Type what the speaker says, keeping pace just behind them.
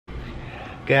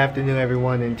Good afternoon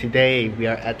everyone, and today we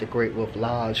are at the Great Wolf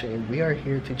Lodge and we are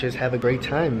here to just have a great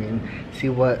time and see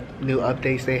what new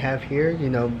updates they have here, you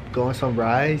know, go on some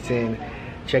rides and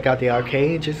check out the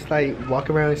arcade, just like walk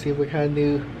around and see what kind of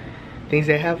new things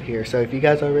they have here. So if you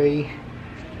guys are ready,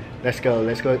 let's go.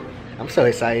 I'm so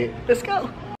excited. Let's go.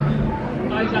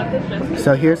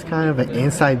 So here's kind of an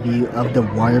inside view of the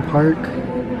water park.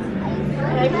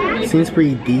 Seems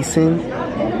pretty decent.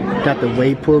 Got the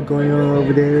wave pool going on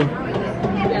over there.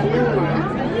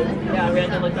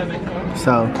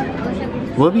 So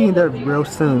we'll be in there real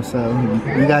soon, so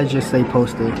you guys just stay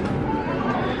posted.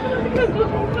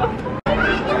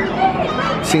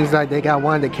 Seems like they got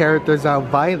one of the characters out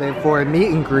Violet for a meet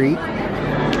and greet.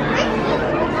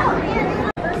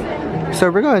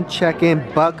 So we're gonna check in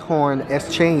Buckhorn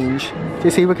Exchange to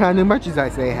see what kind of new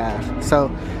merchandise they have. So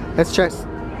let's check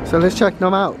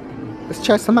them out. Let's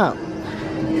check them out.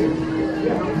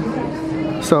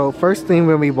 So first thing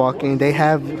when we walk in, they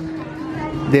have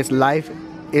this Life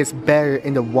is Better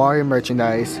in the Water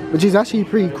merchandise, which is actually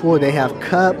pretty cool. They have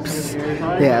cups,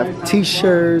 they have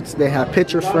t-shirts, they have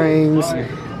picture frames,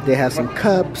 they have some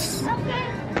cups.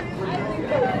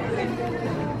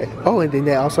 Oh, and then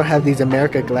they also have these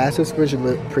America glasses, which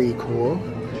look pretty cool.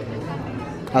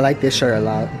 I like this shirt a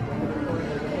lot.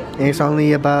 And it's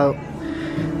only about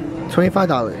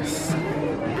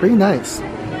 $25. Pretty nice.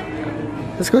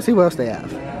 Let's go see what else they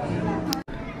have.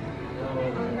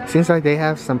 Seems like they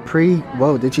have some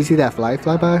whoa, did you see that fly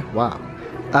by? Wow.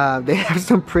 They have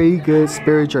some pretty good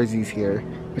Spirit jerseys here,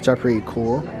 which are pretty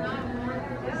cool.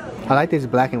 I like this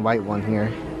black and white one here.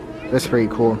 That's pretty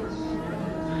cool.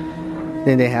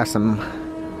 Then they have some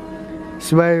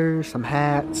sweaters, some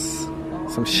hats,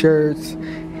 some shirts.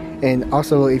 And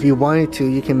also, if you wanted to,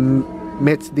 you can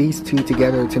mix these two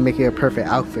together to make it a perfect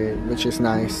outfit, which is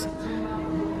nice.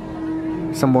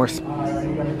 Some more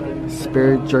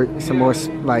Spirit jerseys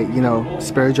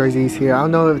here. I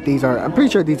don't know if these are, I'm pretty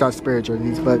sure these are Spirit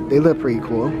jerseys, but they look pretty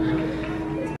cool.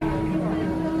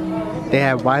 They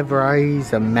have wide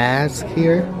varieties of masks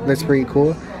here. That's pretty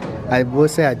cool. I will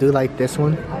say I do like this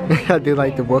one. I do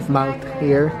like the wolf mouth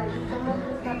here.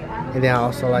 And then I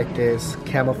also like this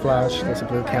camouflage. There's a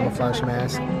blue camouflage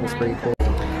mask. That's pretty cool.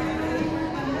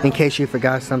 In case you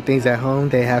forgot some things at home,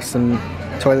 they have some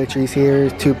toiletries here,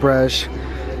 toothbrush,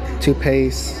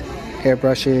 toothpaste,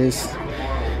 hairbrushes,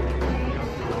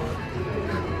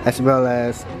 as well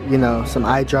as, you know, some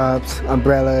eye drops,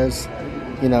 umbrellas,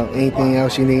 you know, anything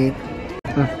else you need.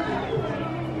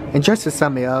 And just to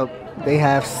sum it up, they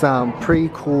have some pretty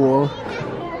cool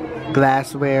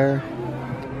glassware,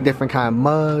 different kind of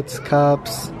mugs,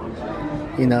 cups,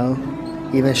 you know,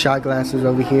 even shot glasses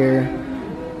over here.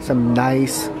 Some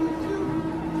nice,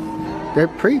 they're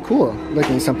pretty cool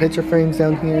looking. Some picture frames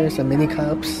down here, some mini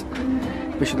cups,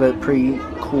 which look pretty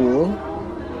cool.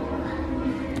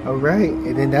 Alright,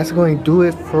 and then that's going to do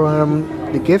it from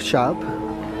the gift shop.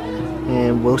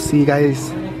 And we'll see you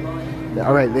guys.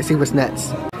 Alright, let's see what's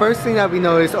next. First thing that we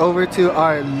notice over to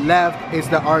our left is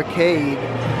the arcade.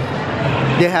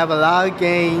 They have a lot of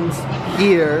games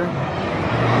here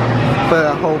for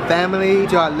the whole family.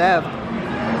 To our left,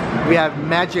 we have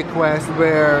MagiQuests,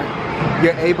 where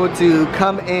you're able to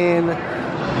come in,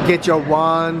 get your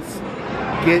wands,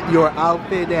 get your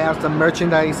outfit. They have some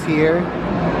merchandise here.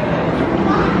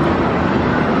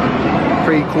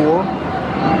 Pretty cool.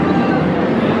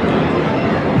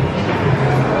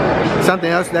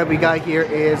 Something else that we got here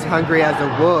is Hungry as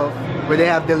a Wolf, where they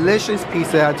have delicious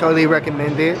pizza. I totally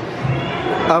recommend it.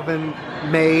 Oven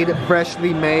made,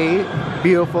 freshly made,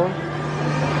 beautiful.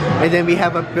 And then we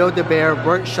have a Build-A-Bear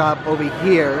workshop over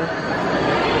here.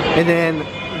 And then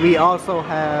we also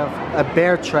have a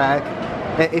bear track.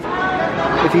 And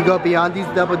if you go beyond these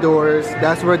double doors,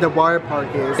 that's where the water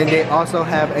park is. And they also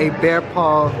have a bear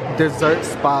paw dessert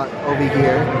spot over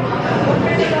here.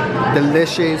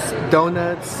 Delicious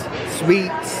donuts,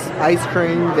 sweets, ice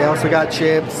cream. They also got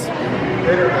chips,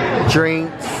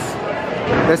 drinks.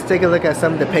 Let's take a look at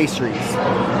some of the pastries.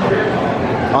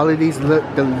 All of these look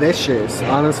delicious,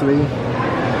 honestly.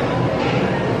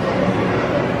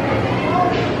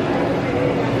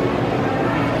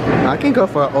 I can go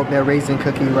for an oatmeal raisin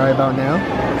cookie right about now.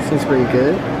 Seems pretty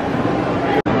good.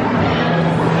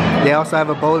 They also have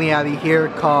a bowling alley here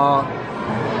called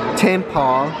Tin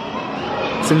Paw.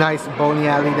 It's a nice bowling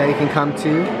alley that you can come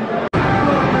to.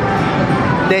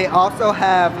 They also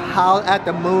have Howl at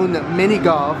the Moon mini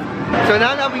golf. So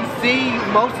now that we see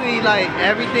mostly like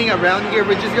everything around here,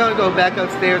 we're just gonna go back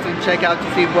upstairs and check out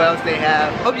to see what else they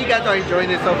have. Hope you guys are enjoying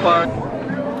it so far.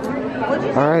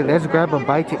 Alright, let's grab a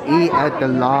bite to eat at the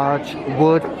Lodge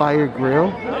Wood Fire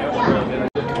Grill.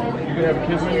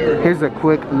 Here's a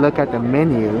quick look at the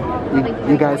menu.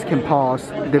 You guys can pause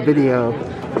the video.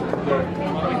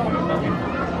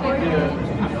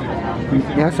 You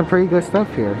have some pretty good stuff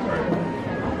here.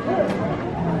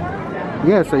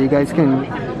 Yeah, so you guys can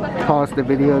pause the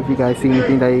video if you guys see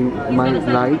anything that you might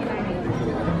like.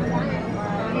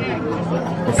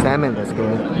 The salmon looks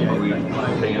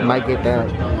good. Might get that.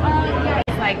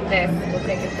 Like this, we'll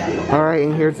take it down. Alright,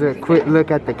 and here's a quick look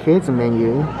at the kids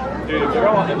menu. Dude, they're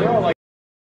all like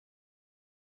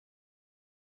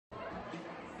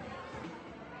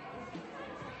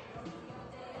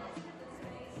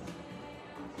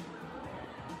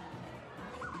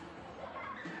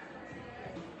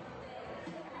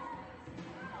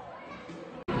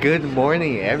Good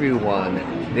morning, everyone.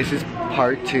 This is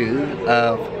part 2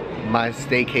 of my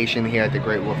staycation here at the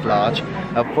Great Wolf Lodge.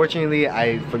 Unfortunately,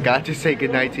 I forgot to say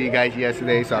goodnight to you guys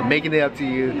yesterday, so I'm making it up to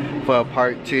you for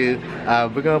part 2.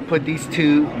 We're gonna put these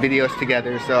 2 videos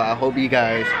together, so I hope you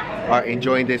guys are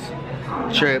enjoying this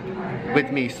trip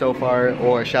with me so far,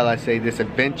 or shall I say this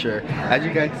adventure. As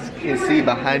you guys can see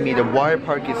behind me, the water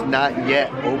park is not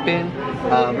yet open.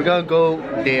 We're gonna go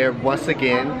there once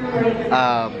again,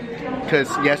 because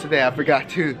yesterday I forgot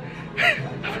to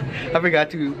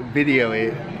video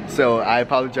it, so I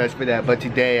apologize for that. But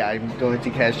today I'm going to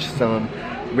catch some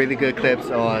really good clips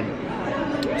on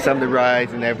some of the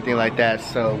rides and everything like that,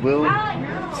 so we'll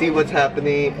see what's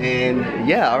happening. And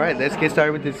yeah, alright, let's get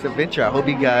started with this adventure. I hope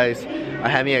you guys are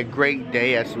having a great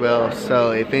day as well,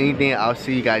 so if anything, I'll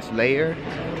see you guys later.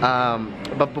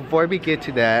 But before we get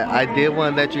to that, I did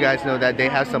want to let you guys know that they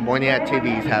have some morning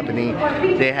activities happening.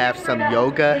 They have some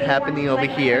yoga happening over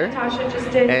here,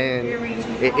 and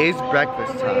it is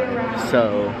breakfast time,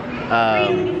 so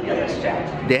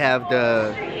they have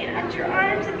the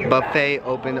buffet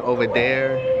open over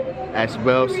there as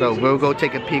well, so we'll go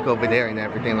take a peek over there and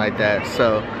everything like that.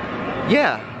 So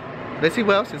yeah, let's see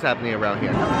what else is happening around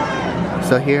here.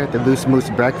 So here at the Loose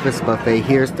Moose Breakfast Buffet,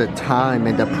 here's the time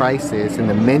and the prices and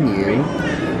the menu.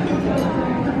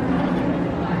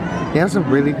 They have some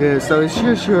really good, so it's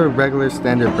just your regular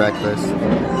standard breakfast.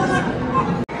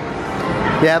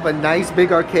 They have a nice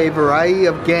big arcade, variety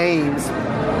of games.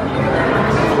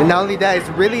 And not only that, it's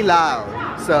really loud.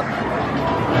 So,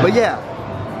 but yeah.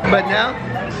 But now,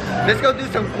 let's go do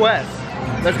some quests.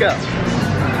 Let's go.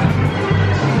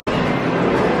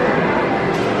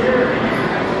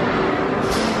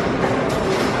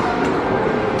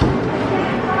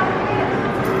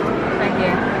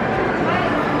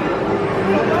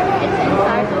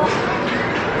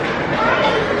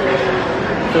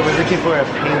 So we're looking for a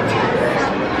painting.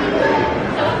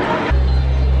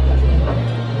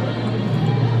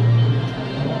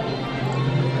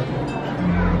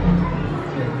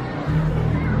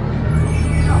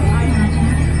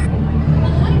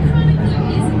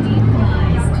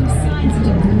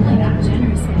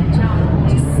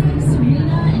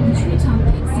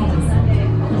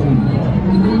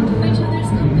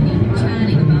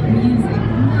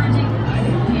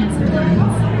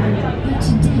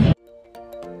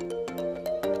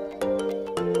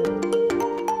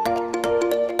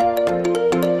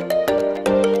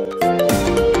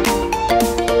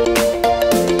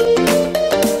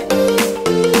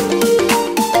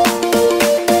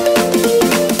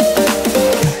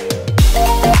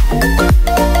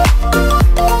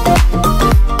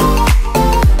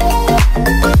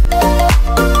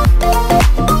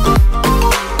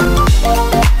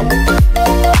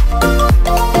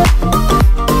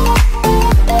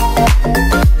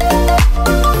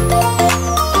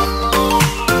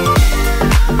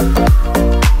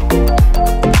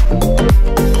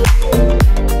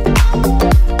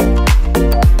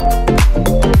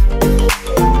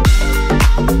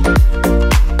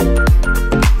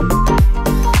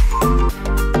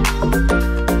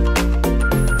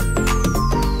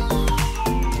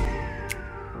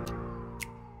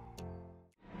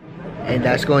 And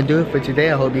that's going to do it for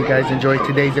today. I hope you guys enjoyed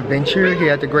today's adventure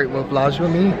here at the Great Wolf Lodge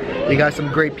with me. We got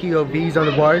some great POVs on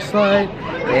the water slide,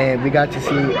 and we got to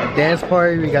see a dance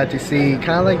party. We got to see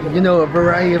kind of like, you know, a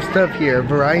variety of stuff here, a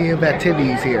variety of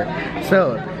activities here.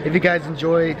 So if you guys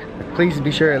enjoyed, please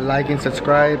be sure to like and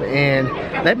subscribe, and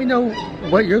let me know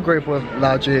what your Great Wolf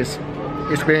Lodge's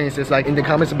experience is like in the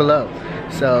comments below.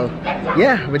 So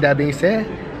yeah, with that being said,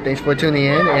 thanks for tuning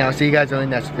in, and I'll see you guys on the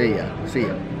next video. See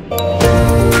ya.